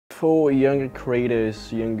for younger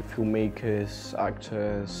creators, young filmmakers,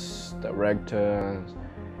 actors, directors,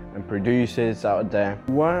 and producers out there,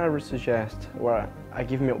 what I would suggest, I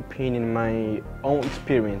give my opinion, my own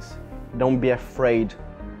experience. Don't be afraid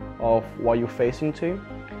of what you're facing to,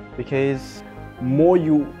 because more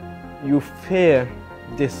you fear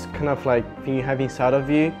this kind of like thing you have inside of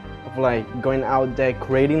you, of like going out there,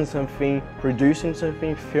 creating something, producing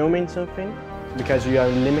something, filming something, because you are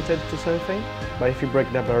limited to something. But if you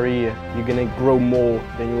break that barrier, you're gonna grow more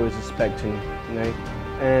than you was expecting, you know.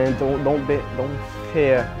 And don't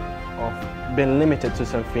fear of being limited to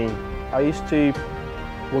something. I used to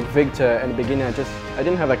work Victor in the beginning. I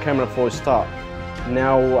didn't have a camera for a start.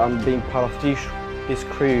 Now I'm being part of his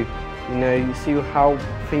crew. You know, you see how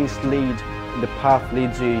things lead. The path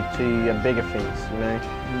leads you to bigger things. You know,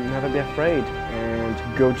 never be afraid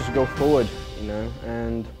and just go forward. You know,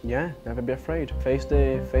 and yeah, never be afraid. Face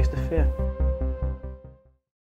the fear.